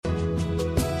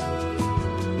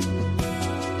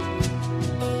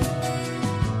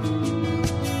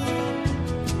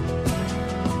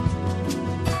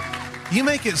You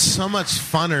make it so much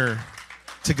funner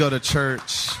to go to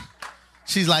church.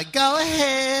 She's like, go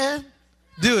ahead.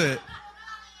 Do it.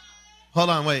 Hold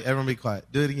on, wait. Everyone be quiet.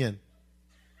 Do it again.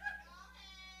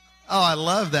 Oh, I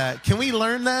love that. Can we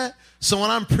learn that? So when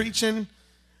I'm preaching,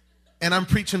 and I'm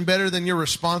preaching better than your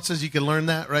responses, you can learn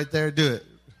that right there. Do it.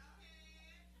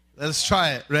 Let's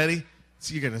try it. Ready?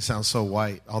 So you're going to sound so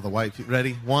white, all the white people.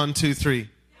 Ready? 1, 2, 3.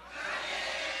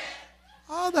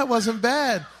 Oh, that wasn't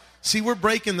bad. See, we're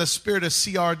breaking the spirit of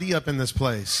CRD up in this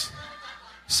place.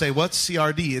 Say, what's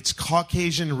CRD? It's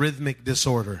Caucasian Rhythmic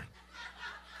Disorder.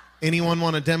 Anyone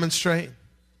want to demonstrate?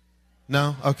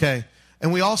 No? Okay.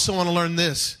 And we also want to learn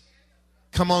this.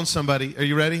 Come on, somebody. Are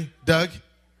you ready? Doug? Come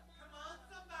on,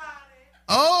 somebody.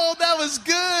 Oh, that was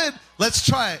good. Let's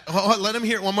try it. Let him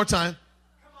hear it one more time.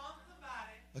 Come on,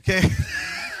 somebody.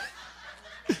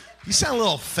 Okay. You sound a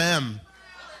little femme.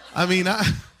 I mean,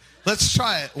 let's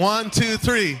try it. 1, 2,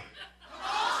 3.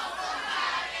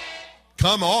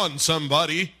 Come on,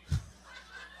 somebody.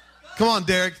 Come on,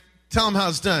 Derek. Tell him how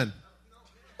it's done.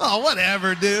 Oh,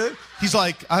 whatever, dude. He's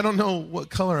like, I don't know what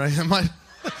color I am.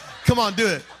 Come on, do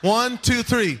it. 1, 2,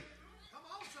 3.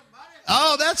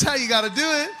 Oh, that's how you got to do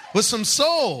it. With some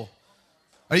soul.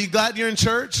 Are you glad you're in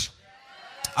church?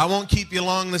 I won't keep you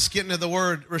long. Let's get into the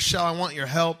word. Rochelle, I want your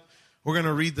help. We're going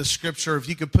to read the scripture. If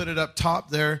you could put it up top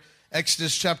there.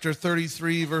 Exodus chapter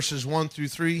 33, verses 1 through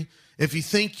 3. If you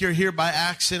think you're here by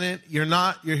accident, you're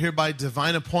not. You're here by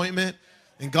divine appointment.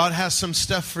 And God has some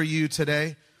stuff for you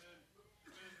today.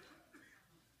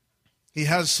 He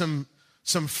has some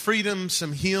freedom,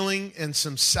 some healing, and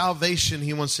some salvation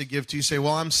he wants to give to you. You say,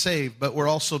 well, I'm saved, but we're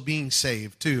also being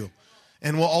saved too.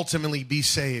 And we'll ultimately be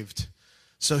saved.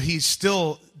 So he's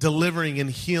still delivering and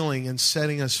healing and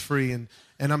setting us free. And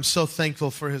I'm so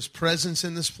thankful for his presence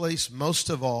in this place,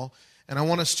 most of all. And I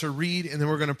want us to read, and then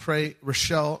we're going to pray.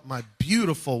 Rochelle, my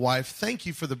beautiful wife, thank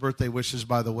you for the birthday wishes,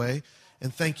 by the way.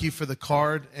 And thank you for the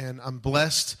card. And I'm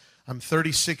blessed. I'm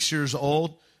 36 years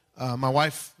old. My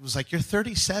wife was like, you're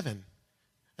 37.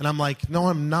 And I'm like, no,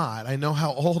 I'm not. I know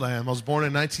how old I am. I was born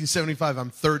in 1975. I'm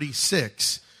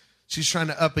 36. She's trying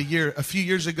to up a year. A few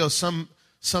years ago, some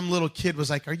little kid was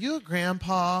like, are you a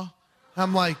grandpa?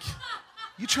 I'm like,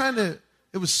 you trying to...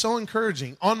 It was so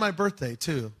encouraging. On my birthday,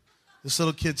 too. This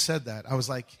little kid said that. I was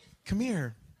like, come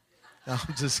here. No,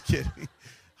 I'm just kidding.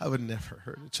 I would never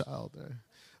hurt a child.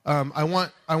 I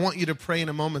want you to pray in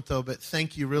a moment, though, but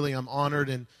thank you, really. I'm honored,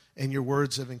 and your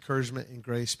words of encouragement and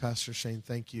grace, Pastor Shane,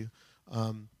 thank you.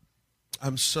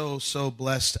 I'm so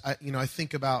blessed. I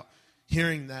think about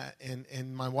hearing that,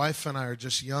 and my wife and I are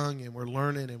just young, and we're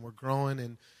learning, and we're growing,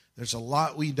 and there's a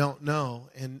lot we don't know.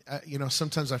 And,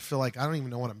 sometimes I feel like I don't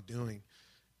even know what I'm doing.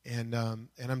 And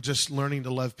I'm just learning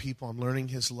to love people. I'm learning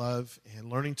his love and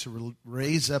learning to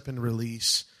raise up and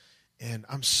release. And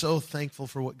I'm so thankful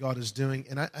for what God is doing.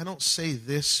 And I don't say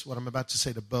this, what I'm about to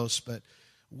say, to boast, but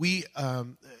we,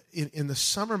 in the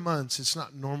summer months, it's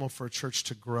not normal for a church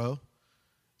to grow.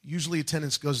 Usually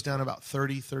attendance goes down about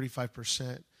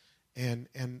 35%.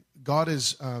 And God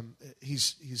is,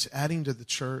 he's adding to the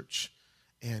church,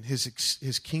 and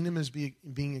his kingdom is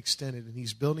being extended, and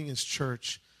he's building his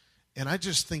church. And I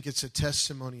just think it's a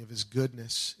testimony of his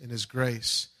goodness and his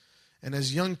grace. And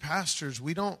as young pastors,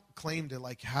 we don't claim to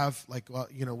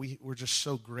we're just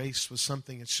so graced with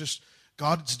something. It's just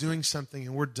God's doing something,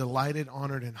 and we're delighted,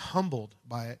 honored, and humbled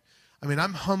by it. I mean,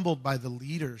 I'm humbled by the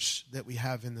leaders that we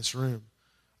have in this room.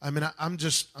 I mean,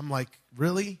 I'm like,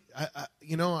 really?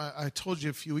 I told you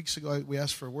a few weeks ago, we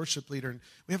asked for a worship leader, and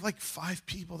we have like 5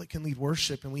 people that can lead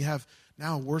worship, and we have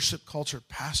now a worship culture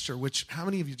pastor, which, how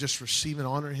many of you just receive and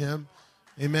honor him?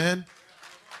 Amen?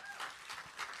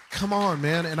 Come on,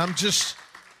 man. And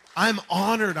I'm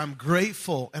honored, I'm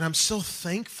grateful, and I'm so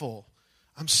thankful.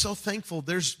 I'm so thankful.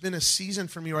 There's been a season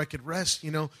for me where I could rest.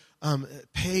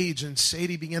 Paige and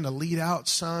Sadie began to lead out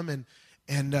some,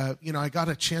 and I got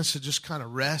a chance to just kind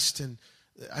of rest, and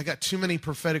I got too many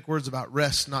prophetic words about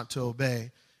rest not to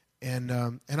obey. And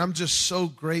I'm just so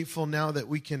grateful now that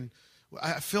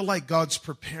I feel like God's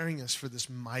preparing us for this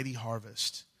mighty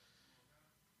harvest.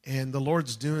 And the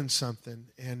Lord's doing something,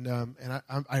 and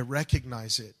I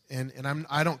recognize it. And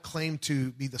I don't claim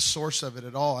to be the source of it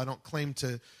at all. I don't claim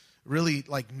to really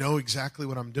know exactly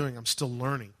what I'm doing. I'm still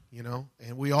learning,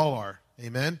 and we all are.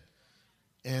 Amen?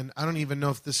 And I don't even know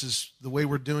if this is the way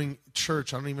we're doing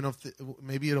church. I don't even know if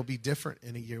maybe it'll be different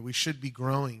in a year. We should be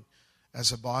growing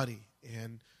as a body.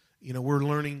 And, we're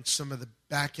learning some of the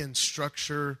back-end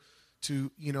structure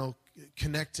to,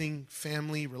 connecting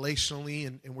family relationally.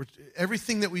 And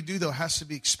everything that we do, though, has to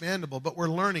be expandable. But we're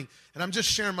learning. And I'm just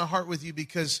sharing my heart with you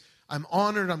because I'm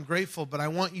honored, I'm grateful, but I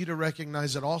want you to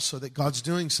recognize it also that God's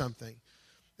doing something.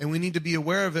 And we need to be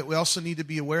aware of it. We also need to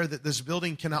be aware that this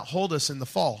building cannot hold us in the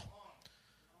fall.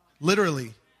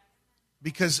 Literally.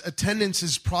 Because attendance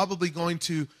is probably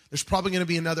there's probably going to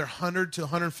be another 100 to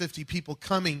 150 people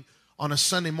coming on a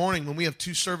Sunday morning. When we have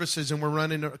 2 services and we're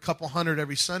running a couple hundred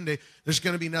every Sunday, there's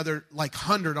going to be another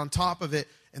 100 on top of it.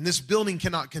 And this building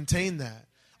cannot contain that.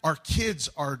 Our kids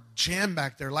are jammed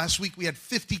back there. Last week we had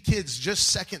 50 kids, just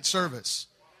second service.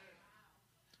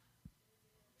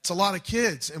 It's a lot of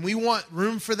kids, and we want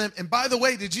room for them. And by the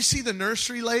way, did you see the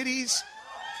nursery ladies?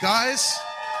 Guys,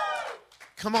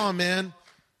 come on, man.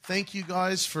 Thank you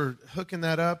guys for hooking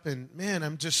that up. And man,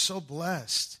 I'm just so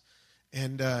blessed.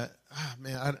 And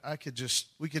man,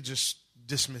 we could just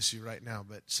dismiss you right now.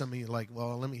 But some of you are like,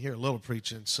 well, let me hear a little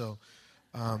preaching. So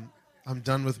I'm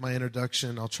done with my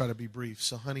introduction. I'll try to be brief.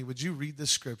 So honey, would you read the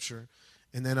scripture?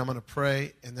 And then I'm going to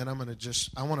pray, and then I want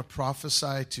to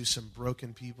prophesy to some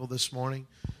broken people this morning.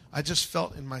 I just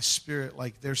felt in my spirit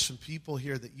like there's some people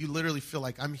here that you literally feel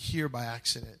like I'm here by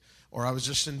accident, or I was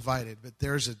just invited, but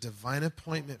there's a divine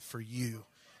appointment for you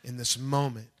in this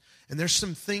moment. And there's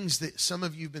some things that some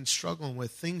of you have been struggling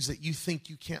with, things that you think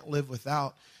you can't live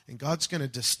without, and God's going to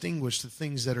distinguish the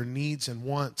things that are needs and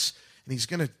wants, and He's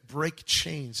going to break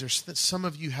chains. There's some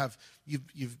of you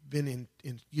you've been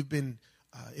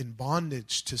in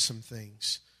bondage to some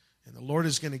things, and the Lord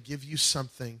is going to give you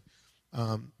something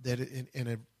that in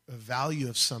a value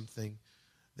of something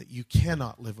that you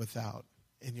cannot live without,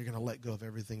 and you're going to let go of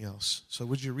everything else. So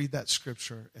would you read that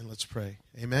scripture, and let's pray.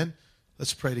 Amen.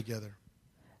 Let's pray together.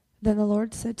 Then the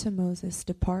Lord said to Moses,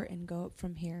 "Depart and go up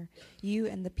from here, you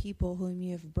and the people whom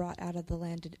you have brought out of the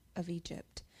land of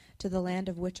Egypt, to the land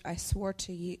of which I swore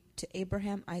to you, to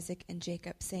Abraham, Isaac, and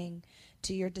Jacob, saying,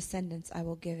 to your descendants I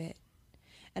will give it.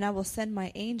 And I will send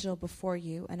my angel before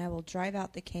you, and I will drive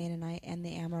out the Canaanite, and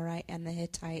the Amorite, and the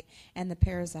Hittite, and the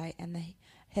Perizzite, and the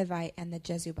Hivite, and the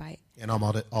Jezubite." And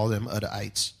all them other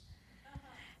ites.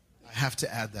 I have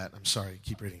to add that. I'm sorry.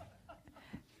 Keep reading.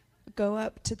 "Go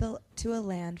up to a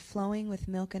land flowing with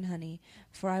milk and honey,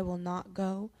 for I will not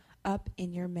go up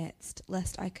in your midst,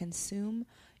 lest I consume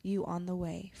you on the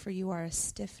way, for you are a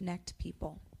stiff-necked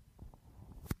people."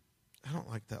 I don't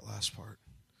like that last part.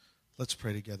 Let's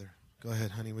pray together. Go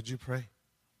ahead, honey. Would you pray?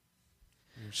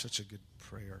 You're such a good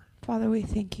prayer. Father, we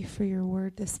thank you for your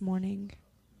word this morning.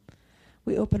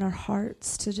 We open our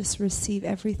hearts to just receive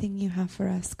everything you have for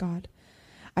us, God.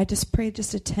 I just pray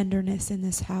just a tenderness in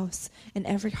this house, in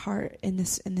every heart in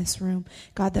this room.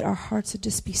 God, that our hearts would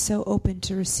just be so open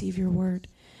to receive your word,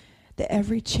 that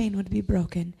every chain would be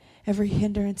broken, every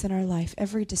hindrance in our life,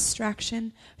 every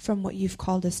distraction from what you've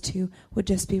called us to would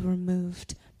just be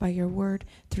removed by your word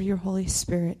through your Holy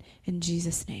Spirit, in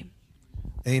Jesus' name.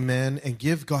 Amen. And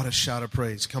give God a shout of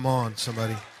praise. Come on,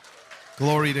 somebody.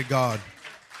 Glory to God.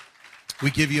 We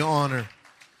give you honor.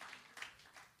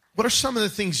 What are some of the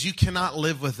things you cannot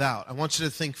live without? I want you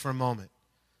to think for a moment.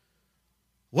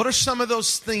 What are some of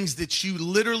those things that you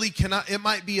literally cannot? It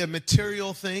might be a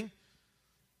material thing.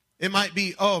 It might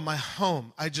be, my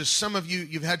home. Some of you,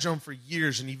 you've had your home for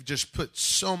years and you've just put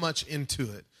so much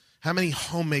into it. How many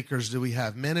homemakers do we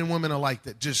have? Men and women alike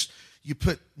that just, you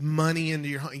put money into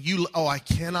your home. I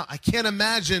can't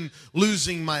imagine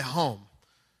losing my home.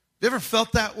 You ever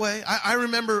felt that way? I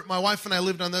remember my wife and I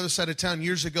lived on the other side of town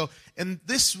years ago, and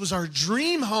this was our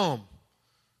dream home.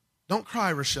 Don't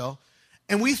cry, Rochelle.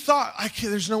 And we thought,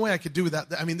 there's no way I could do without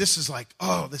that. I mean, this is like,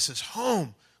 this is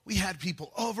home. We had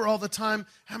people over all the time.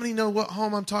 How many know what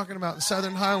home I'm talking about in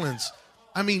Southern Highlands?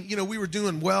 I mean, we were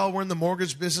doing well. We're in the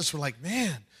mortgage business. We're like,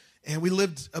 man. And we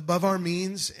lived above our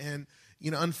means. And,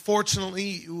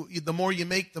 unfortunately, the more you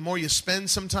make, the more you spend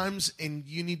sometimes. And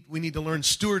we need to learn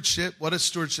stewardship. What a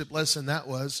stewardship lesson that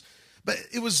was. But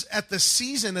it was at the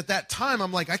season, at that time,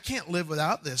 I'm like, I can't live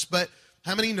without this. But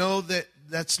how many know that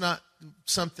that's not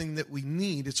something that we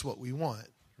need? It's what we want,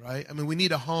 right? I mean, we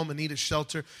need a home and need a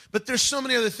shelter. But there's so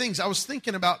many other things. I was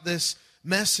thinking about this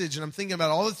message, and I'm thinking about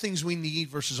all the things we need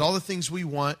versus all the things we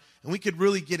want. And we could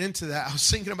really get into that. I was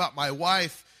thinking about my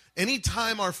wife.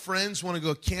 Anytime our friends want to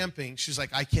go camping, she's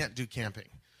like, I can't do camping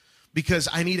because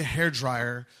I need a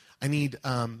hairdryer. I need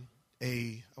I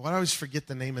always forget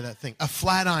the name of that thing? A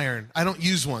flat iron. I don't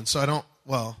use one, so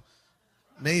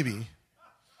maybe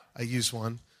I use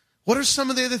one. What are some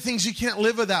of the other things you can't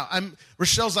live without?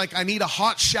 Rochelle's like, I need a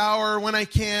hot shower when I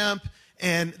camp.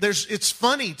 And it's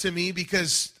funny to me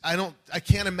because I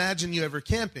can't imagine you ever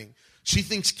camping. She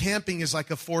thinks camping is like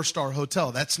a 4-star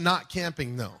hotel. That's not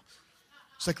camping, though.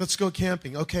 It's like, let's go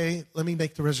camping. Okay, let me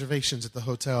make the reservations at the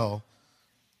hotel.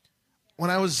 When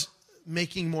I was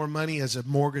making more money as a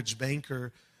mortgage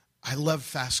banker, I love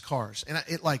fast cars. And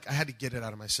I had to get it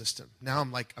out of my system. Now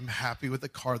I'm happy with a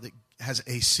car that has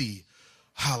AC.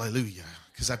 Hallelujah.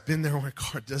 Because I've been there where a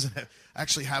car doesn't have, I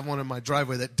actually have one in my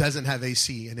driveway that doesn't have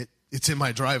AC, and it's in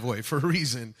my driveway for a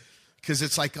reason, because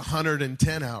it's like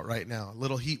 110 out right now, a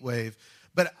little heat wave.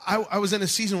 But I was in a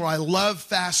season where I love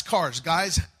fast cars.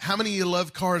 Guys, how many of you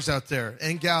love cars out there?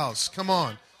 And gals, come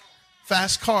on.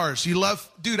 Fast cars. You love,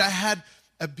 dude, I had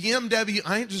a BMW.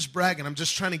 I ain't just bragging. I'm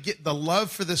just trying to get the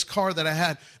love for this car that I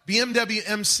had. BMW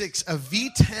M6, a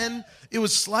V10. It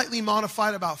was slightly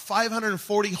modified, about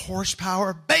 540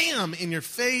 horsepower. Bam! In your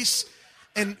face.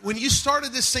 And when you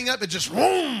started this thing up, it just,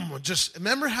 boom, just,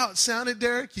 remember how it sounded,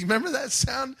 Derek? You remember that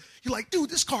sound? You're like, dude,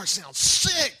 this car sounds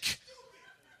sick.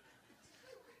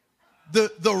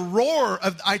 The roar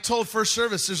of, I told first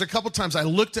service, there's a couple times I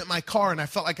looked at my car and I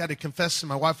felt like I had to confess to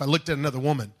my wife I looked at another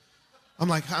woman. I'm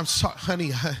like, I'm sorry,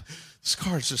 honey, this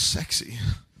car is just sexy.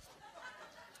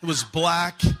 It was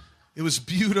black. It was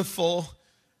beautiful.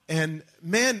 And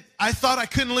man, I thought I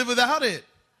couldn't live without it.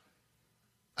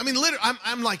 I mean, literally,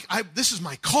 I'm like, this is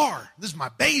my car. This is my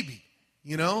baby,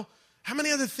 you know? How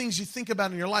many other things you think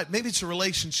about in your life? Maybe it's a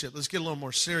relationship. Let's get a little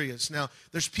more serious. Now,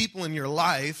 there's people in your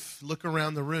life, look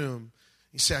around the room,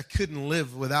 you say, I couldn't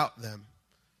live without them.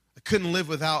 I couldn't live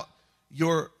without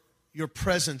your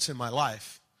presence in my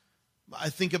life. I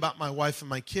think about my wife and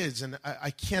my kids, and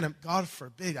I can't, God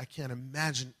forbid, I can't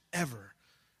imagine ever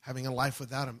having a life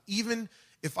without them. Even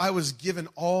if I was given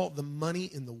all the money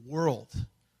in the world,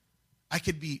 I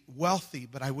could be wealthy,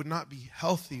 but I would not be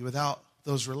healthy without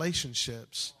those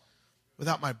relationships,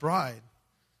 without my bride.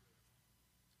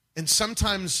 And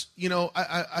sometimes, you know,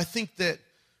 I think that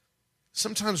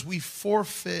sometimes we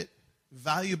forfeit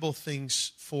valuable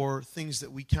things for things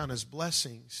that we count as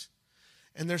blessings.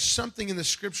 And there's something in the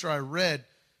scripture I read,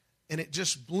 and it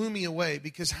just blew me away,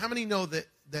 because how many know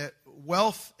that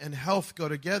wealth and health go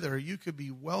together? You could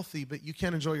be wealthy, but you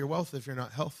can't enjoy your wealth if you're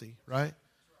not healthy, right?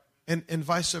 And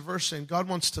vice versa. And God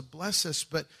wants to bless us,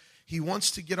 but He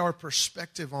wants to get our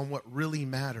perspective on what really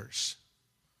matters.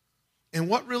 And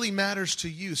what really matters to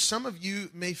you, some of you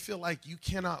may feel like you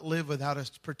cannot live without a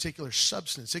particular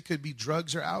substance. It could be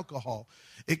drugs or alcohol.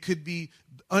 It could be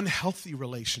unhealthy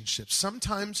relationships.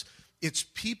 Sometimes it's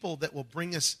people that will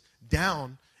bring us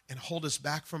down and hold us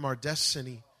back from our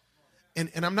destiny.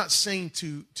 And I'm not saying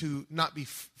to not be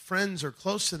friends or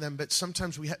close to them, but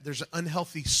sometimes there's an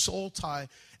unhealthy soul tie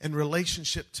and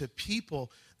relationship to people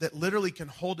that literally can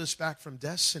hold us back from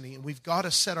destiny. And we've got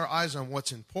to set our eyes on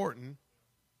what's important.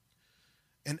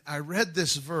 And I read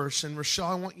this verse, and Rochelle,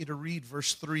 I want you to read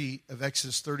verse 3 of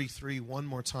Exodus 33 one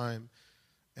more time.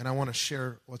 And I want to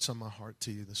share what's on my heart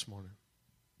to you this morning.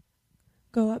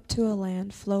 Go up to a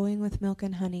land flowing with milk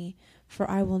and honey, for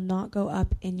I will not go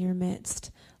up in your midst,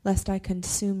 lest I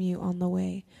consume you on the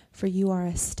way, for you are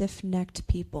a stiff-necked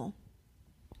people.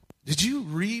 Did you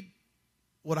read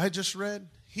what I just read?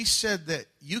 He said that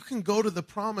you can go to the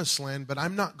promised land, but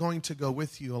I'm not going to go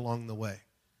with you along the way.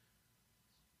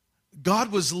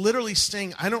 God was literally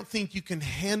saying, I don't think you can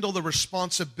handle the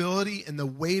responsibility and the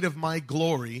weight of my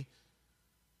glory.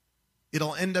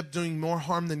 It'll end up doing more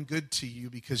harm than good to you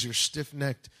because you're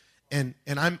stiff-necked. And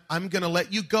I'm going to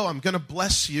let you go. I'm going to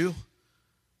bless you.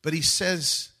 But He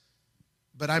says,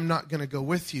 but I'm not going to go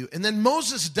with you. And then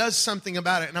Moses does something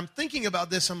about it. And I'm thinking about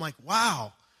this. I'm like,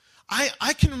 wow.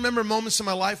 I can remember moments in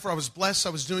my life where I was blessed, I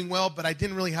was doing well, but I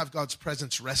didn't really have God's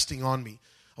presence resting on me.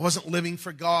 I wasn't living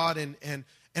for God. And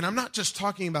I'm not just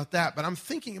talking about that, but I'm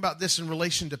thinking about this in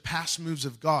relation to past moves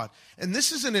of God. And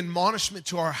this is an admonishment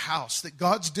to our house that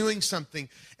God's doing something.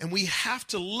 And we have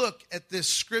to look at this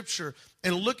scripture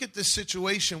and look at this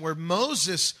situation where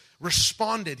Moses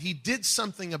responded. He did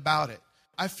something about it.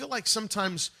 I feel like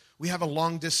sometimes we have a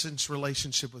long-distance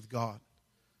relationship with God.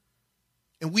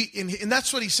 And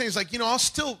that's what He's saying. It's like, I'll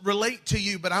still relate to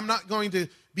you, but I'm not going to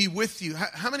be with you.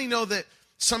 How many know that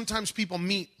sometimes people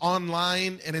meet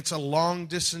online and it's a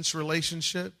long-distance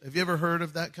relationship? Have you ever heard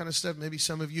of that kind of stuff? Maybe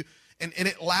some of you. And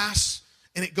it lasts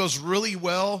and it goes really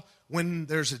well when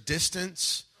there's a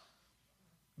distance.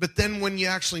 But then when you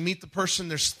actually meet the person,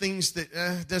 there's things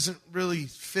that doesn't really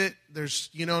fit. There's,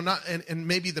 not, and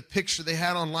maybe the picture they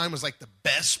had online was like the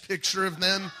best picture of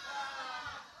them.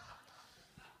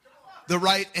 The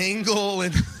right angle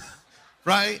and,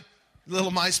 right?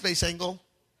 Little MySpace angle.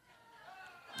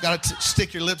 Got to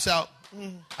stick your lips out.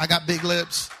 I got big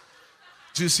lips,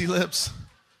 juicy lips.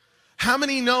 How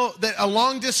many know that a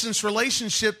long-distance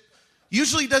relationship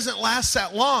usually doesn't last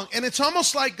that long? And it's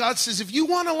almost like God says, if you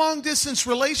want a long-distance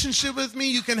relationship with me,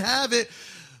 you can have it,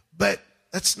 but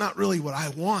that's not really what I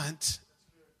want.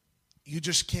 You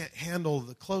just can't handle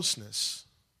the closeness.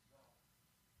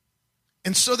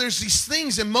 And so there's these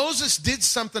things, and Moses did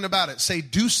something about it. Say,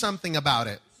 do something about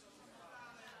it.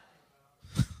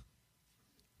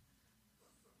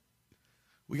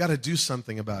 We got to do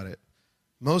something about it.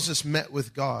 Moses met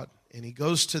with God, and he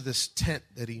goes to this tent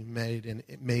that he made,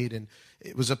 and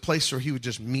it was a place where he would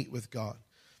just meet with God.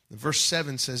 And verse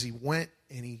 7 says he went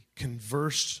and he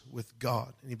conversed with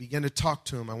God, and he began to talk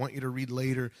to him. I want you to read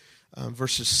later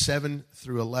verses 7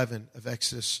 through 11 of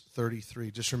Exodus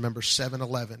 33. Just remember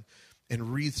 7:11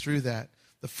 and read through that.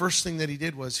 The first thing that he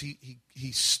did was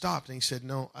he stopped and he said,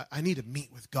 no, I need to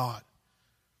meet with God.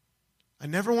 I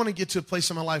never want to get to a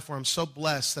place in my life where I'm so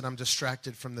blessed that I'm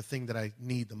distracted from the thing that I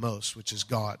need the most, which is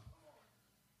God.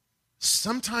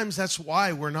 Sometimes that's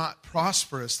why we're not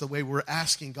prosperous the way we're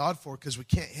asking God for, because we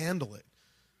can't handle it.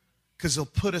 Because he'll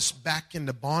put us back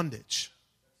into bondage.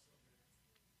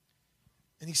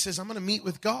 And he says, I'm going to meet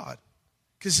with God.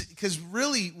 Because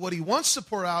really what he wants to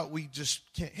pour out, we just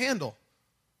can't handle,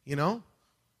 you know?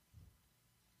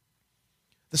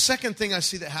 The second thing I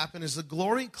see that happen is the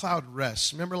glory cloud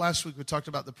rests. Remember last week we talked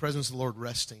about the presence of the Lord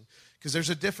resting. Because there's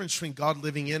a difference between God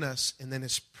living in us and then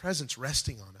his presence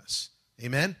resting on us.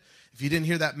 Amen? If you didn't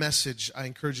hear that message, I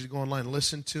encourage you to go online and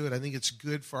listen to it. I think it's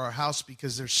good for our house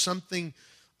because there's something,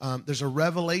 there's a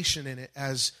revelation in it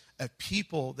as a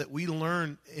people that we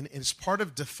learn, and it's part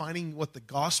of defining what the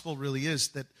gospel really is,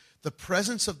 that the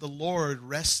presence of the Lord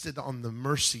rested on the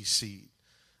mercy seat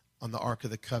on the Ark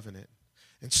of the Covenant.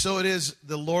 And so it is,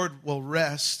 the Lord will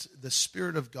rest, the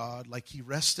Spirit of God, like he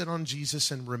rested on Jesus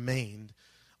and remained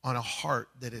on a heart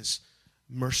that is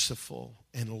merciful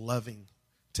and loving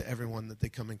to everyone that they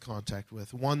come in contact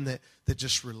with. One that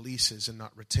just releases and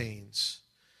not retains.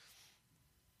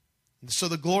 And so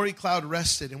the glory cloud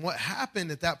rested. And what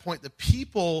happened at that point, the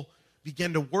people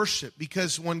began to worship,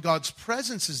 because when God's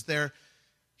presence is there,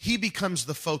 he becomes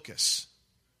the focus.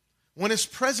 When his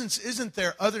presence isn't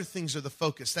there, other things are the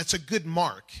focus. That's a good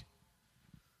mark.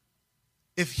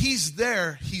 If he's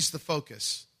there, he's the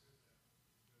focus.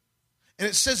 And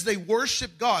it says they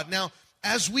worship God. Now,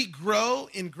 as we grow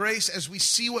in grace, as we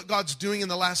see what God's doing in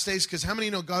the last days, because how many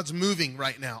know God's moving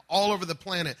right now all over the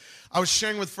planet? I was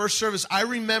sharing with First Service, I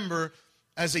remember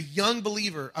as a young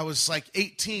believer, I was like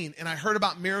 18, and I heard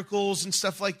about miracles and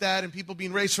stuff like that and people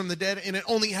being raised from the dead, and it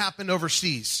only happened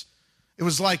overseas. It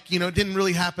was like, it didn't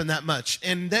really happen that much.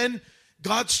 And then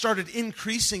God started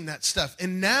increasing that stuff.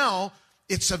 And now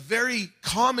it's a very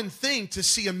common thing to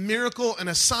see a miracle and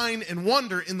a sign and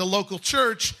wonder in the local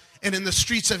church and in the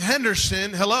streets of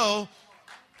Henderson. Hello.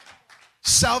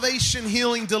 Salvation,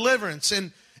 healing, deliverance.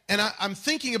 And I'm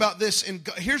thinking about this, and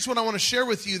here's what I want to share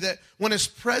with you, that when his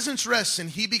presence rests and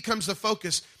he becomes the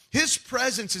focus, his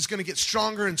presence is going to get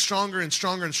stronger and stronger and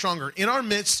stronger and stronger in our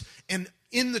midst and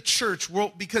in the church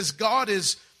world, because God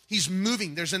he's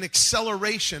moving. There's an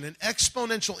acceleration, an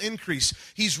exponential increase.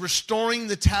 He's restoring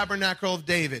the tabernacle of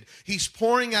David. He's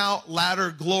pouring out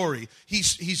latter glory.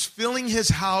 He's filling his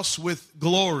house with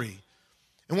glory.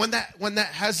 And when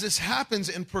this happens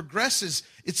and progresses,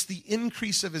 it's the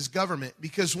increase of his government.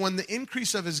 Because when the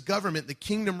increase of his government, the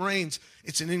kingdom reigns,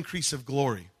 it's an increase of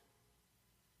glory.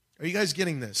 Are you guys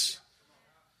getting this?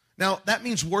 Now, that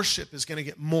means worship is going to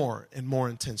get more and more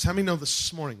intense. How many know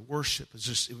this morning, worship is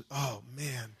just, oh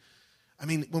man. I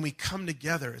mean, when we come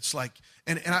together, it's like,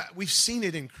 we've seen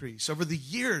it increase. Over the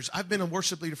years, I've been a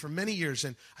worship leader for many years,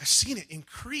 and I've seen it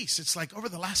increase. It's like over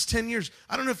the last 10 years,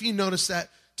 I don't know if you noticed that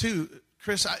too,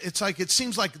 Chris. It's like, it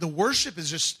seems like the worship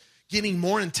is just getting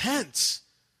more intense.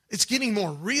 It's getting more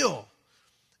real.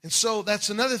 And so that's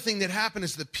another thing that happened,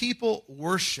 is the people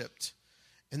worshiped.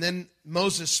 And then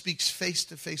Moses speaks face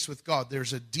to face with God.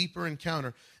 There's a deeper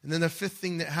encounter. And then the fifth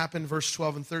thing that happened, verse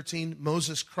 12 and 13,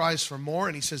 Moses cries for more,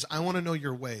 and he says, I want to know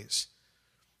your ways.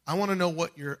 I want to know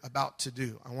what you're about to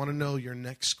do. I want to know your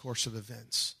next course of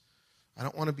events. I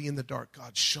don't want to be in the dark.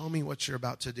 God, show me what you're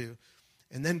about to do.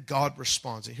 And then God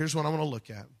responds. And here's what I want to look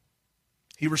at.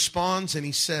 He responds and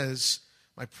he says,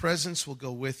 my presence will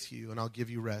go with you and I'll give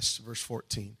you rest. Verse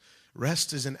 14.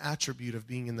 Rest is an attribute of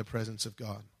being in the presence of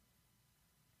God.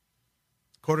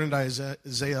 According to Isaiah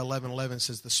 11:11, it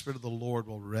says, the Spirit of the Lord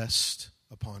will rest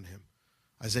upon him.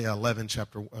 Isaiah 11,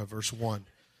 verse 1.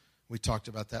 We talked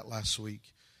about that last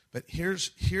week. But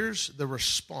here's the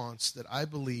response that I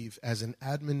believe, as an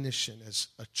admonition, as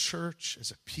a church, as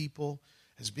a people,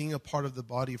 as being a part of the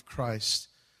body of Christ.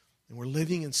 And we're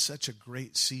living in such a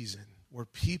great season where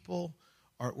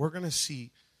we're going to see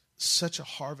such a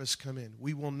harvest come in.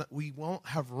 We won't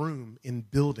have room in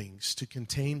buildings to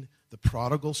contain the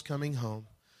prodigals coming home.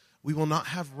 We will not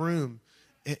have room.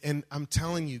 And I'm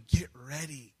telling you, get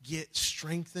ready,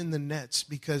 strengthen the nets,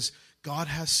 because God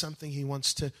has something he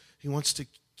wants to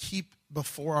keep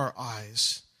before our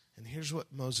eyes. And here's what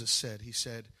Moses said. He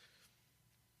said,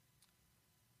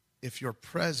 if your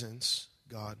presence,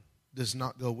 God, does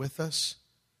not go with us,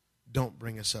 don't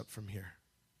bring us up from here.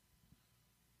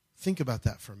 Think about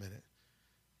that for a minute.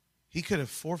 He could have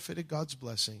forfeited God's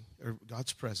blessing or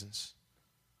God's presence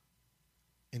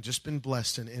and just been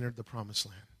blessed and entered the promised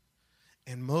land.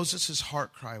 And Moses'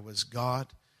 heart cry was, God,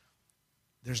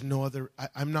 there's no other,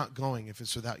 I'm not going if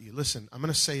it's without you. Listen, I'm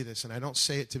going to say this, and I don't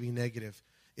say it to be negative.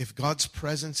 If God's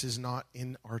presence is not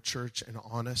in our church and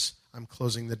on us, I'm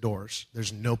closing the doors.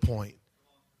 There's no point.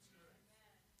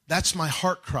 That's my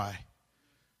heart cry.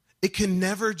 It can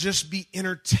never just be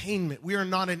entertainment. We are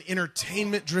not an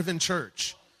entertainment-driven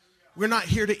church. We're not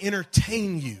here to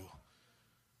entertain you.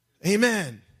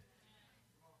 Amen.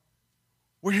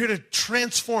 We're here to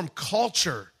transform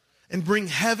culture and bring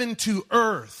heaven to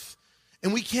earth.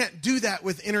 And we can't do that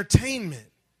with entertainment.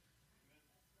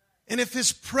 And if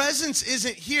his presence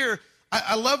isn't here,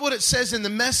 I love what it says in the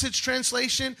Message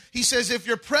translation. He says, if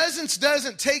your presence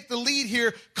doesn't take the lead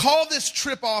here, call this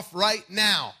trip off right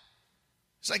now.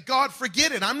 It's like, God,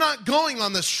 forget it. I'm not going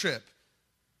on this trip.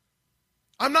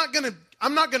 I'm not going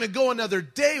to go another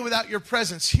day without your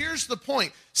presence. Here's the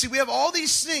point. See, we have all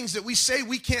these things that we say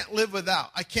we can't live without.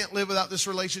 I can't live without this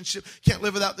relationship. Can't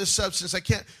live without this substance. I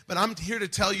can't. But I'm here to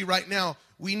tell you right now,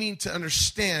 we need to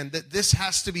understand that this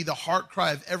has to be the heart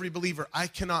cry of every believer. I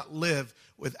cannot live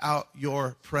without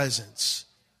your presence.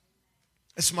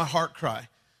 It's my heart cry.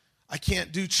 I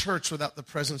can't do church without the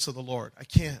presence of the Lord. I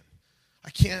can't.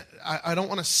 I don't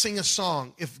want to sing a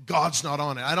song if God's not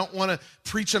on it. I don't want to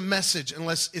preach a message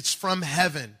unless it's from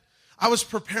heaven. I was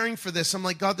preparing for this. I'm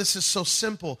like, God, this is so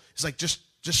simple. He's like, just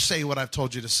say what I've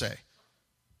told you to say.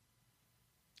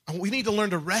 And we need to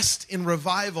learn to rest in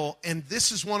revival, and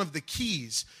this is one of the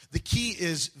keys. The key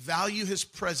is value his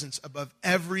presence above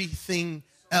everything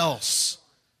else.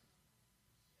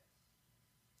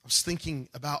 I was thinking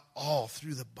about all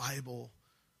through the Bible.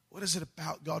 What is it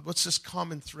about God? What's this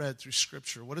common thread through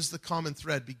Scripture? What is the common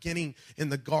thread beginning in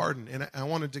the garden? And I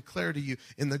want to declare to you,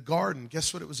 in the garden,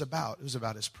 guess what it was about? It was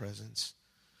about his presence.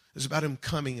 It was about him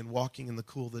coming and walking in the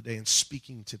cool of the day and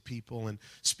speaking to people and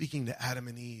speaking to Adam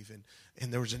and Eve.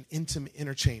 And there was an intimate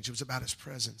interchange. It was about his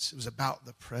presence. It was about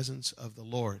the presence of the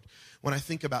Lord. When I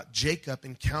think about Jacob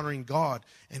encountering God,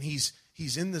 and he's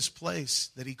in this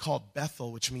place that he called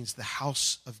Bethel, which means the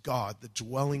house of God, the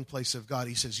dwelling place of God.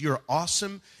 He says, you're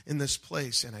awesome in this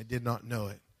place, and I did not know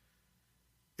it.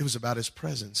 It was about his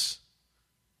presence.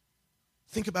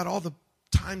 Think about all the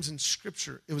times in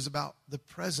Scripture, it was about the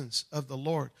presence of the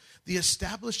Lord. The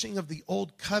establishing of the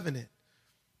old covenant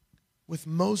with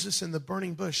Moses in the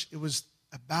burning bush, it was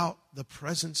about the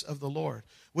presence of the Lord.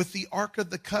 With the Ark of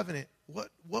the Covenant,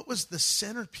 what was the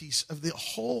centerpiece of the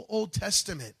whole Old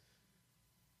Testament?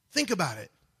 Think about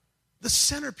it. The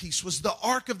centerpiece was the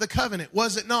Ark of the Covenant,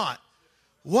 was it not?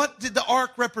 What did the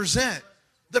Ark represent?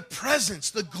 The presence,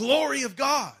 the glory of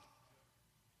God.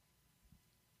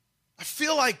 I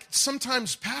feel like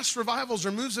sometimes past revivals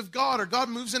or moves of God, or God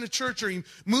moves in a church, or he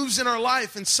moves in our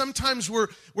life, and sometimes we're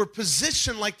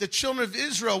positioned like the children of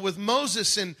Israel with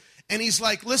Moses, and he's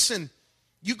like, listen,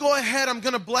 you go ahead, I'm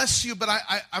going to bless you, but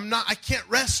I can't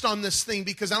rest on this thing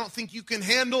because I don't think you can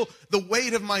handle the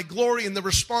weight of my glory and the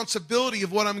responsibility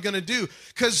of what I'm going to do.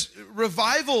 Because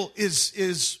revival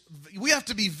is we have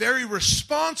to be very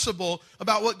responsible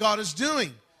about what God is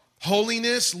doing.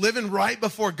 Holiness, living right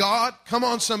before God. Come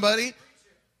on, somebody.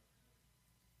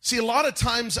 See, a lot of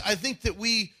times I think that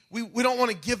we don't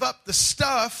want to give up the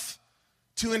stuff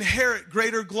to inherit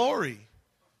greater glory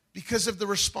because of the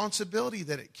responsibility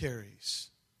that it carries.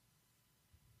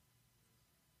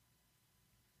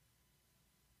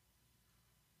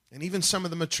 And even some of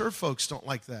the mature folks don't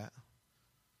like that.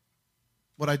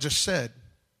 What I just said.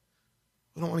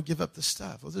 We don't want to give up the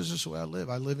stuff. Well, this is the way I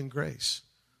live. I live in grace.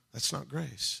 That's not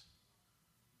grace.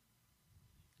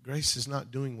 Grace is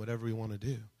not doing whatever we want to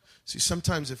do. See,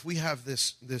 sometimes if we have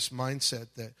this mindset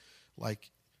that, like,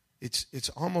 it's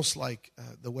almost like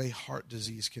the way heart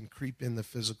disease can creep in the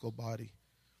physical body.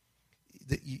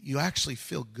 That you actually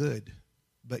feel good,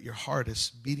 but your heart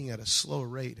is beating at a slow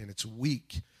rate and it's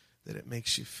weak, that it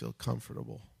makes you feel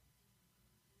comfortable.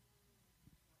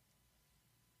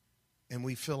 And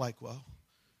we feel like, well,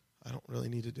 I don't really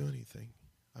need to do anything.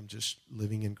 I'm just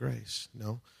living in grace.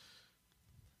 No.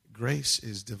 Grace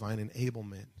is divine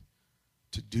enablement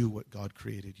to do what God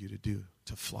created you to do,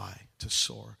 to fly, to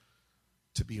soar,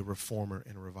 to be a reformer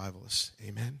and a revivalist.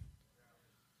 Amen?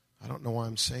 I don't know why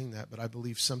I'm saying that, but I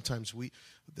believe sometimes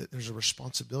that there's a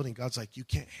responsibility. God's like, you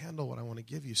can't handle what I want to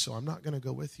give you, so I'm not going to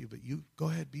go with you, but you go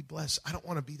ahead, be blessed. I don't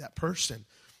want to be that person.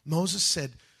 Moses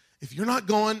said, if you're not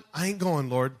going, I ain't going,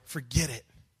 Lord. Forget it.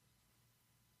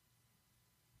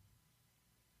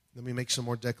 Let me make some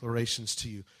more declarations to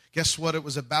you. Guess what it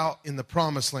was about in the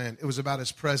promised land? It was about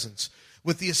his presence.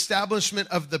 With the establishment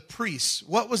of the priests,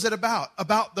 what was it about?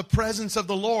 About the presence of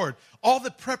the Lord. All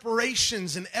the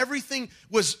preparations and everything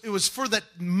it was for that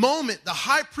moment. The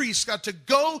high priest got to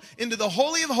go into the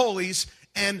Holy of Holies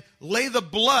and lay the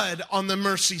blood on the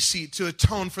mercy seat to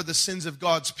atone for the sins of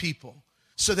God's people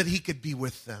so that he could be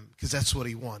with them, because that's what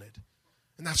he wanted.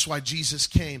 And that's why Jesus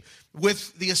came.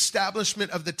 With the establishment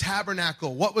of the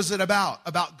tabernacle, what was it about?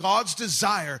 About God's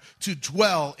desire to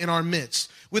dwell in our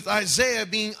midst. With Isaiah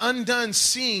being undone,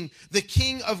 seeing the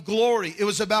King of glory, it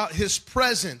was about his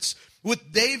presence.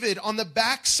 With David on the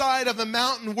backside of a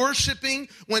mountain worshiping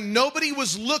when nobody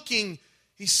was looking,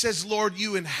 he says, Lord,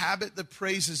 you inhabit the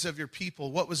praises of your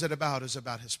people. What was it about? It was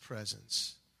about his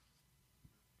presence.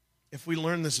 If we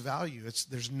learn this value,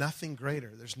 there's nothing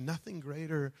greater. There's nothing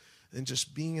greater than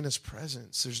just being in his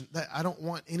presence. I don't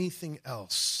want anything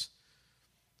else.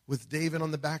 With David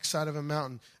on the backside of a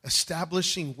mountain,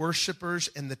 establishing worshipers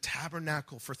in the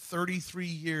tabernacle for 33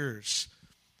 years.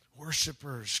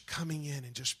 Worshipers coming in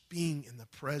and just being in the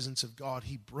presence of God.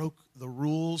 He broke the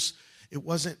rules. It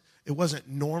wasn't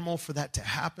normal for that to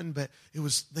happen, but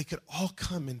they could all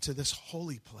come into this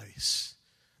holy place.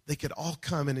 They could all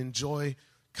come and enjoy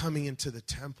coming into the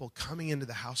temple, coming into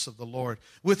the house of the Lord.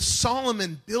 With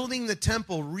Solomon building the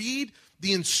temple, read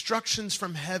the instructions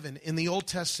from heaven in the Old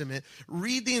Testament.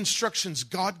 Read the instructions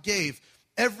God gave.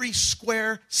 Every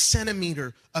square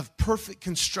centimeter of perfect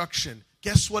construction.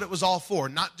 Guess what it was all for?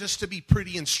 Not just to be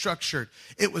pretty and structured.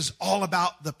 It was all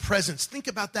about the presence. Think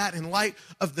about that in light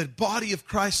of the body of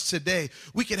Christ today.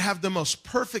 We could have the most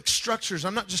perfect structures.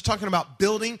 I'm not just talking about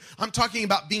building. I'm talking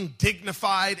about being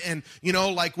dignified and,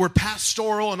 like we're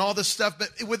pastoral and all this stuff. But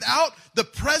without the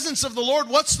presence of the Lord,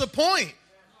 what's the point?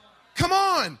 Come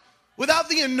on. Without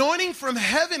the anointing from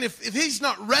heaven, if he's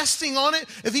not resting on it,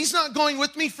 if he's not going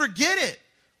with me, forget it.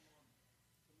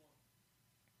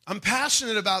 I'm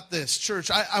passionate about this, church.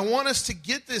 I want us to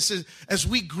get this as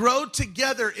we grow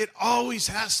together. It always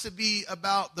has to be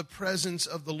about the presence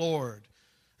of the Lord.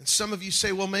 And some of you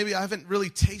say, well, maybe I haven't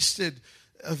really tasted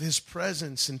of his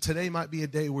presence, and today might be a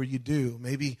day where you do.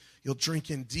 Maybe you'll drink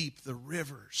in deep the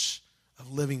rivers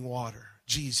of living water.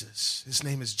 Jesus, his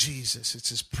name is Jesus. It's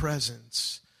his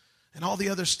presence. And all the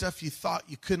other stuff you thought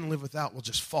you couldn't live without will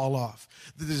just fall off.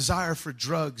 The desire for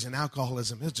drugs and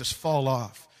alcoholism, it'll just fall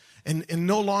off. And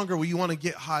no longer will you want to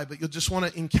get high, but you'll just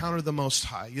want to encounter the Most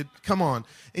High. Come on.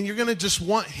 And you're going to just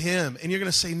want him. And you're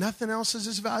going to say, nothing else is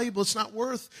as valuable. It's not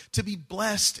worth to be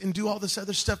blessed and do all this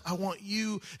other stuff. I want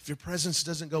you. If your presence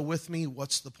doesn't go with me,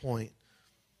 what's the point?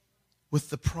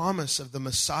 With the promise of the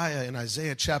Messiah in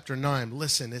Isaiah chapter 9,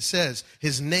 listen, it says,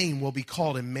 his name will be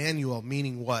called Emmanuel,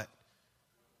 meaning what?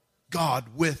 God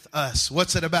with us.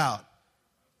 What's it about?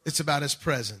 It's about his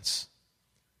presence.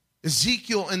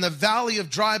 Ezekiel in the valley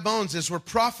of dry bones, as we're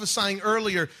prophesying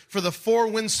earlier, for the four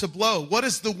winds to blow. What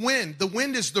is the wind? The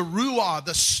wind is the Ruah,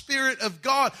 the Spirit of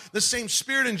God. The same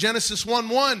Spirit in Genesis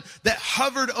 1:1 that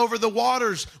hovered over the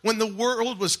waters when the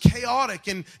world was chaotic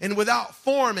and without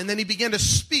form. And then he began to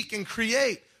speak and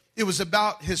create. It was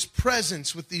about his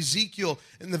presence with Ezekiel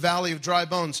in the valley of dry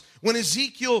bones. When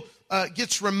Ezekiel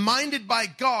gets reminded by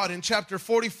God in chapter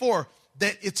 44,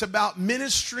 that it's about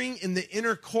ministering in the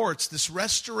inner courts, this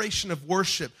restoration of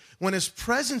worship. When his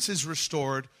presence is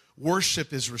restored,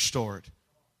 worship is restored.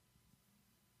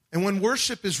 And when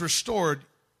worship is restored,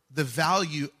 the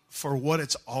value for what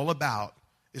it's all about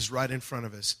is right in front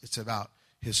of us. It's about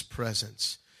his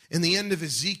presence. In the end of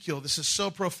Ezekiel, this is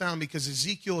so profound because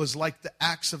Ezekiel is like the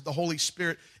acts of the Holy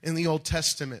Spirit in the Old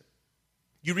Testament.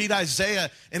 You read Isaiah,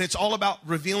 and it's all about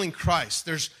revealing Christ.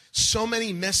 There's so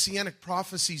many messianic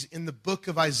prophecies in the book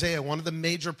of Isaiah, one of the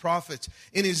major prophets.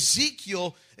 In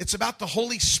Ezekiel, it's about the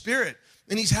Holy Spirit,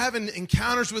 and he's having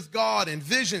encounters with God and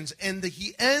visions, and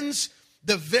he ends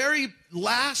the very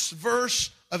last verse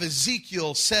of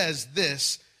Ezekiel says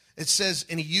this. It says,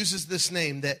 and he uses this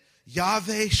name, that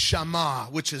Yahweh Shammah,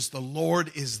 which is the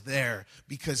Lord is there,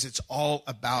 because it's all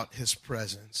about his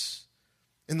presence.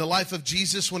 In the life of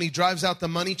Jesus, when he drives out the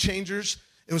money changers,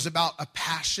 it was about a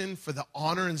passion for the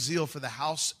honor and zeal for the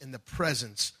house and the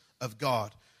presence of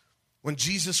God. When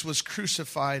Jesus was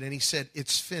crucified and he said,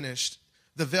 it's finished,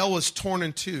 the veil was torn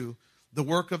in two, the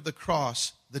work of the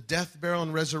cross, the death, burial,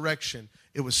 and resurrection,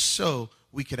 it was so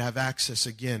we could have access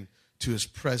again to his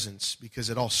presence, because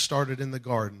it all started in the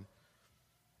garden,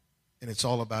 and it's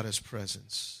all about his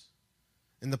presence.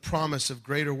 And the promise of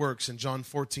greater works in John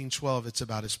 14:12, it's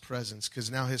about his presence,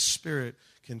 because now his Spirit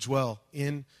can dwell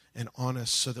in and on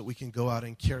us so that we can go out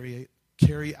and carry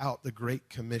out the Great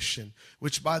Commission,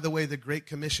 which, by the way, the Great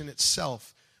Commission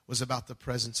itself was about the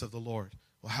presence of the Lord.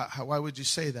 Well, why would you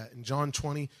say that? In John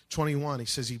 20:21, he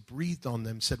says he breathed on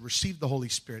them, said, receive the Holy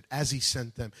Spirit as he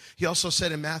sent them. He also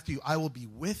said in Matthew, I will be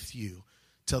with you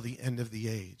till the end of the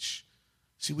age.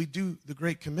 See, we do the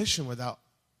Great Commission without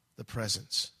the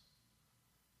presence.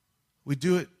 We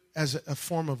do it as a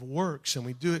form of works, and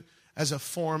we do it as a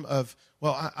form of,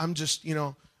 well, I'm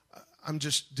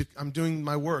doing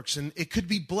my works, and it could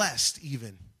be blessed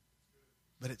even,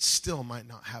 but it still might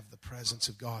not have the presence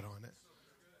of God on it.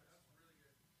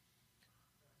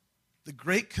 The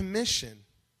Great Commission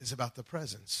is about the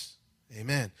presence.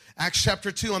 Amen. Acts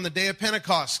chapter 2 on the day of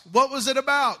Pentecost. What was it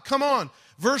about? Come on.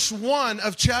 Verse 1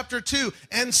 of chapter 2.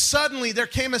 And suddenly there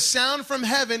came a sound from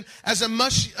heaven as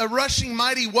a rushing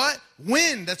mighty what?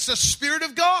 Wind. That's the Spirit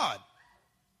of God.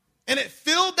 And it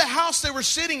filled the house they were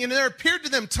sitting in, and there appeared to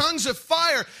them tongues of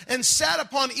fire and sat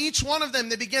upon each one of them.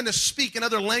 They began to speak in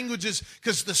other languages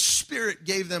because the Spirit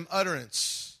gave them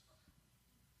utterance.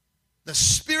 The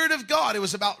Spirit of God, it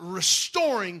was about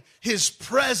restoring his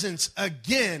presence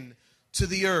again to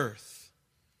the earth.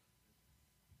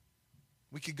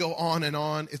 We could go on and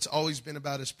on. It's always been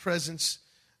about his presence.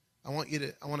 I want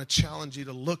to challenge you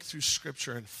to look through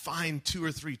Scripture and find 2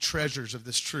 or 3 treasures of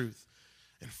this truth.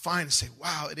 And say,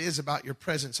 wow, it is about your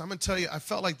presence. I'm going to tell you, I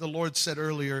felt like the Lord said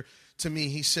earlier to me,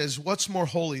 he says, what's more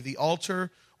holy, the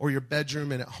altar or your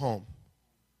bedroom and at home?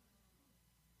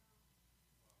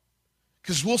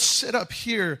 Because we'll sit up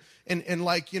here and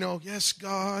yes,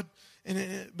 God,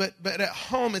 but at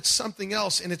home it's something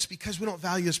else, and it's because we don't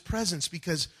value his presence,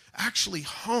 because actually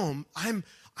home, I'm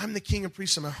the king and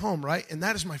priest of my home, right? And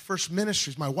that is my first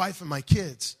ministry, is my wife and my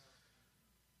kids.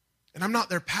 And I'm not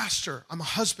their pastor. I'm a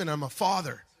husband. I'm a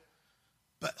father.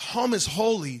 But home is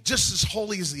holy, just as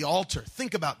holy as the altar.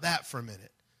 Think about that for a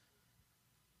minute.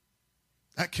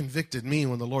 That convicted me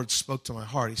when the Lord spoke to my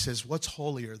heart. He says, what's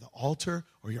holier, the altar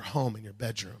or your home and your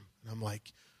bedroom? And I'm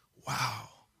like, wow.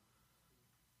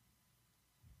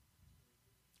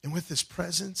 And with his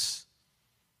presence,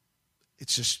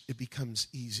 it becomes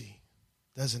easy.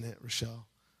 Doesn't it, Rochelle?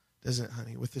 Doesn't it,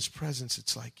 honey? With his presence,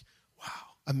 it's like, wow.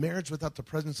 A marriage without the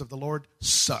presence of the Lord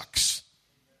sucks.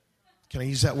 Can I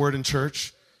use that word in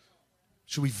church?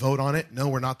 Should we vote on it? No,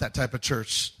 we're not that type of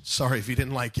church. Sorry if you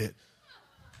didn't like it.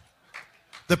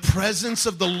 The presence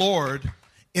of the Lord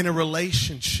in a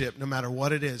relationship, no matter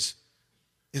what it is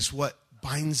what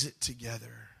binds it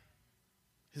together.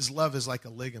 His love is like a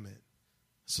ligament.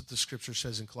 That's what the Scripture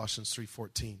says in Colossians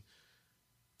 3:14.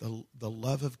 The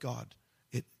love of God,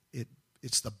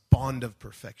 it's the bond of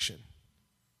perfection.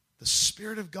 The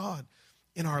Spirit of God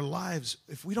in our lives,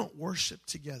 if we don't worship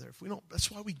together, that's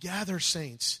why we gather,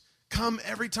 saints. Come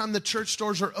every time the church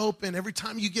doors are open, every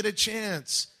time you get a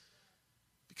chance.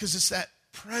 Because it's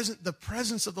the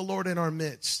presence of the Lord in our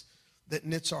midst that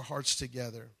knits our hearts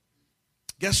together.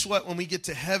 Guess what? When we get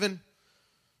to heaven,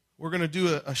 we're going to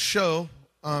do a show.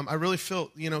 I really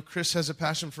feel, Chris has a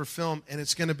passion for film, and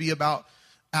it's going to be about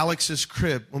Alex's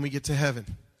crib when we get to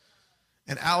heaven.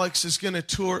 And Alex is going to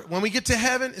tour. When we get to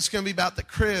heaven, it's going to be about the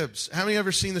cribs. How many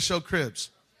ever seen the show Cribs?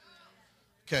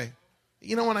 Okay.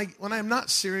 When I'm not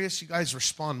serious, you guys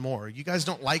respond more. You guys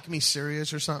don't like me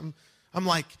serious or something. I'm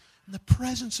like, in the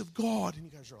presence of God. And you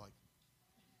guys are like.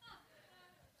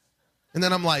 And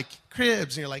then I'm like,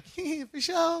 Cribs. And you're like, for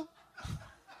sure.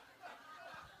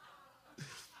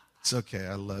 It's okay.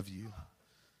 I love you.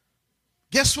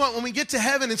 Guess what? When we get to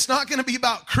heaven, it's not going to be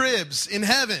about cribs in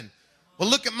heaven. Well,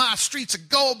 look at my streets of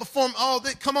gold before me. Oh,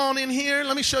 come on in here.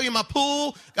 Let me show you my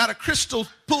pool. Got a crystal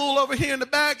pool over here in the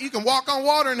back. You can walk on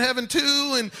water in heaven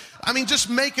too. And just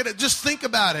think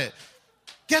about it.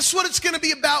 Guess what it's going to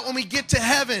be about when we get to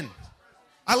heaven?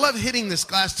 I love hitting this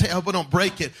glass table. I hope I don't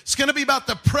break it. It's going to be about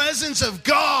the presence of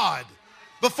God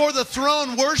before the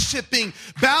throne, worshiping,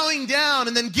 bowing down,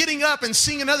 and then getting up and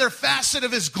seeing another facet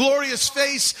of his glorious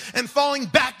face and falling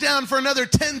back down for another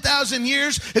 10,000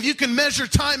 years. If you can measure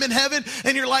time in heaven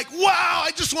and you're like, wow,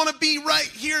 I just want to be right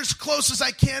here as close as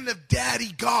I can to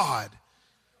Daddy God.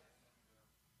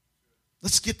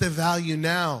 Let's get the value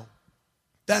now.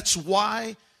 That's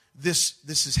why this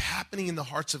is happening in the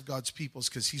hearts of God's people,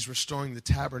 because he's restoring the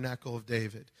tabernacle of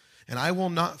David. And I will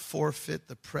not forfeit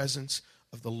the presence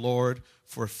of the Lord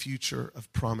for a future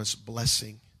of promised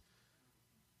blessing.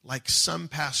 Like some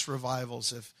past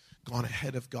revivals have gone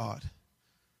ahead of God.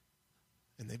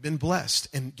 And they've been blessed.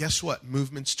 And guess what?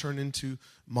 Movements turn into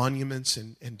monuments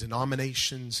and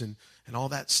denominations and all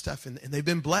that stuff. And they've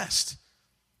been blessed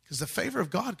Because the favor of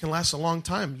God can last a long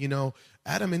time. You know,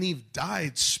 Adam and Eve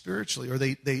died spiritually, or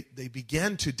they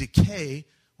began to decay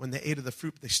when they ate of the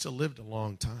fruit, but they still lived a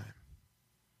long time.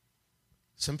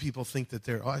 Some people think that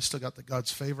I still got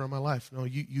God's favor on my life. No,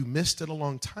 you missed it a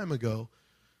long time ago,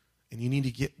 and you need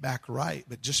to get back right.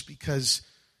 But just because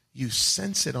you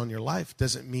sense it on your life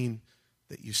doesn't mean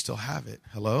that you still have it.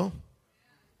 Hello?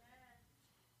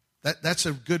 That's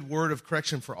a good word of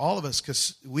correction for all of us,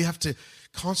 because we have to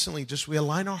constantly we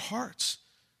align our hearts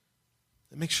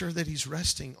and make sure that he's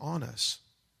resting on us.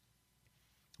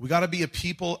 We got to be a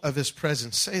people of his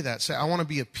presence. Say that. Say, I want to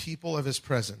be a people of his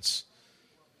presence.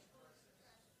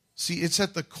 See, it's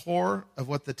at the core of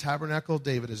what the tabernacle of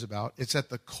David is about. It's at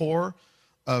the core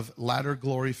of latter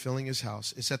glory filling his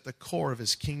house. It's at the core of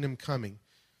his kingdom coming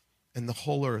and the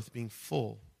whole earth being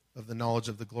full of the knowledge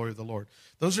of the glory of the Lord.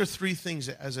 Those are three things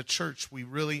that as a church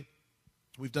we've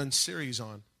done series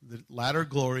on. The latter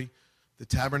glory, the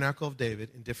tabernacle of David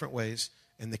in different ways,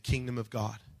 and the kingdom of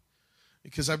God.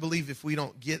 Because I believe if we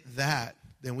don't get that,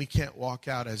 then we can't walk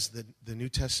out as the New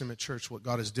Testament church what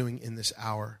God is doing in this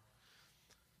hour.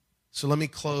 So let me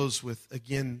close with,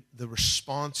 again, the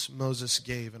response Moses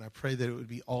gave, and I pray that it would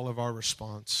be all of our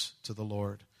response to the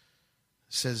Lord.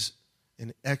 It says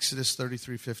in Exodus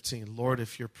 33:15, Lord,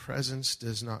 if your presence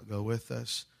does not go with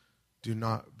us, do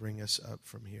not bring us up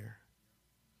from here.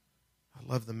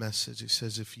 I love the message. He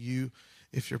says, if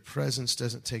your presence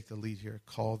doesn't take the lead here,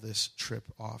 call this trip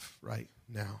off right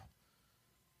now.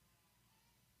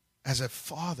 As a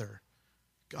father,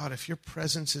 God, if your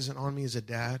presence isn't on me as a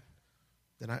dad,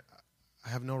 then I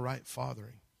have no right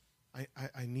fathering.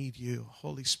 I need you.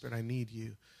 Holy Spirit, I need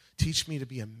you. Teach me to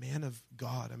be a man of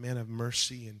God, a man of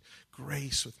mercy and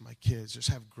grace with my kids. Just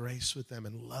have grace with them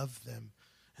and love them.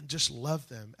 And just love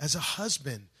them. As a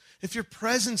husband, if your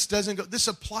presence doesn't go, this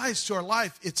applies to our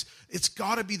life. It's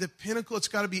got to be the pinnacle. It's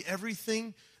got to be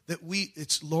everything that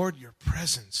it's Lord, your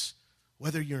presence.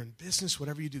 Whether you're in business,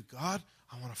 whatever you do, God,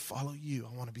 I want to follow you.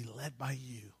 I want to be led by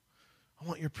you. I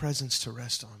want your presence to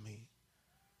rest on me.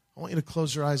 I want you to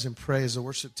close your eyes and pray as the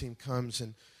worship team comes,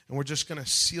 and we're just going to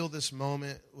seal this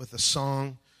moment with a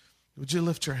song. Would you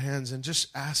lift your hands and just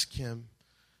ask him,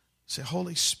 say,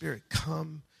 Holy Spirit,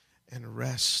 come and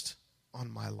rest on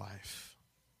my life.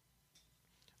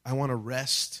 I want to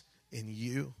rest in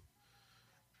you.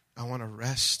 I want to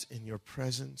rest in your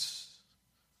presence.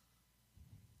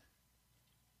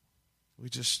 We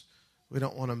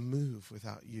don't want to move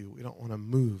without you. We don't want to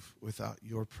move without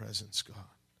your presence, God.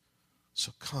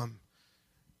 So come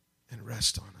and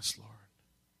rest on us, Lord,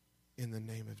 in the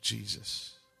name of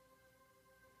Jesus.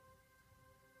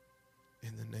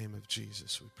 In the name of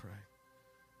Jesus, we pray.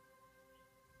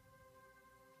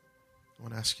 I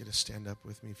want to ask you to stand up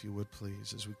with me, if you would,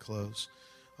 please, as we close.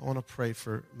 I want to pray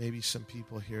for maybe some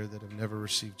people here that have never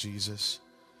received Jesus.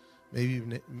 Maybe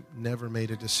you've never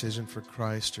made a decision for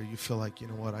Christ, or you feel like, you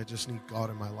know what, I just need God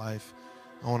in my life.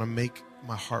 I want to make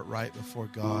my heart right before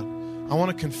God. I want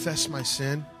to confess my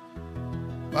sin.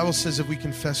 The Bible says if we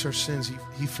confess our sins,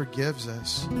 He forgives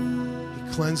us.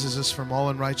 He cleanses us from all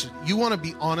unrighteousness. You want to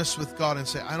be honest with God and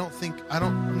say,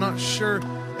 I'm not sure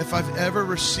if I've ever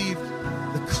received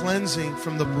the cleansing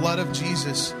from the blood of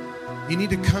Jesus. You need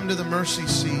to come to the mercy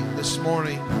seat this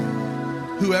morning.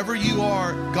 Whoever you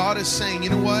are, God is saying,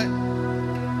 you know what?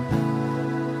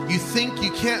 You think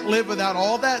you can't live without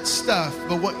all that stuff,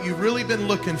 but what you've really been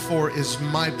looking for is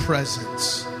my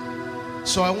presence.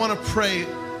 So I want to pray.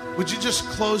 Would you just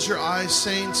close your eyes,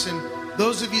 saints? And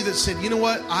those of you that said, you know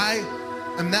what,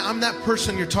 I'm that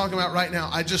person you're talking about right now.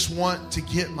 I just want to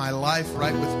get my life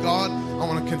right with God. I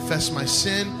want to confess my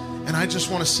sin, and I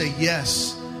just want to say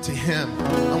yes to Him.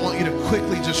 I want you to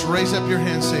quickly just raise up your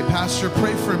hand and say, Pastor,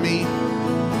 pray for me.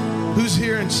 Who's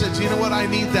here and says, you know what, I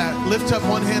need that? Lift up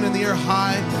one hand in the air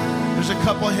high. There's a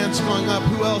couple of hands going up.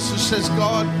 Who else who says,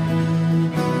 God?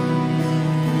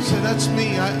 You say, that's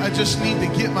me. I just need to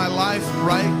get my life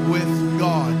right with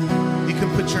God. You can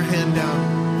put your hand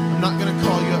down. I'm not going to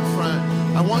call you up front.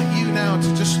 I want you now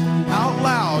to just out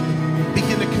loud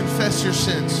begin to confess your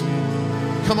sins.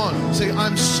 Come on. Say,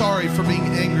 I'm sorry for being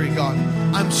angry, God.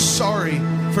 I'm sorry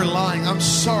for lying. I'm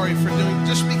sorry for doing.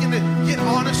 Just begin to get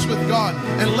honest with God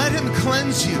and let Him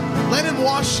cleanse you. Let Him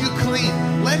wash you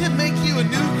clean. Let Him make you a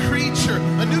new creature,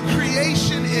 a new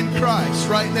creation in Christ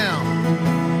right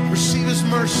now. Receive His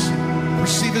mercy.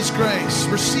 Receive His grace.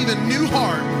 Receive a new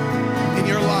heart in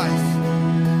your life.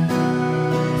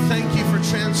 Thank you for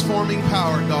transforming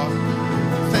power, God.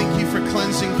 Thank you for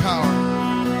cleansing power.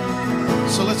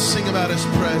 So let's sing about His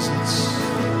presence.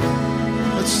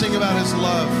 Let's sing about His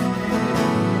love.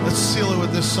 Let's seal it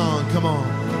with this song. Come on.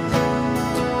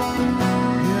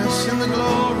 Yes, in the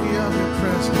glory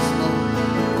Jesus, Lord.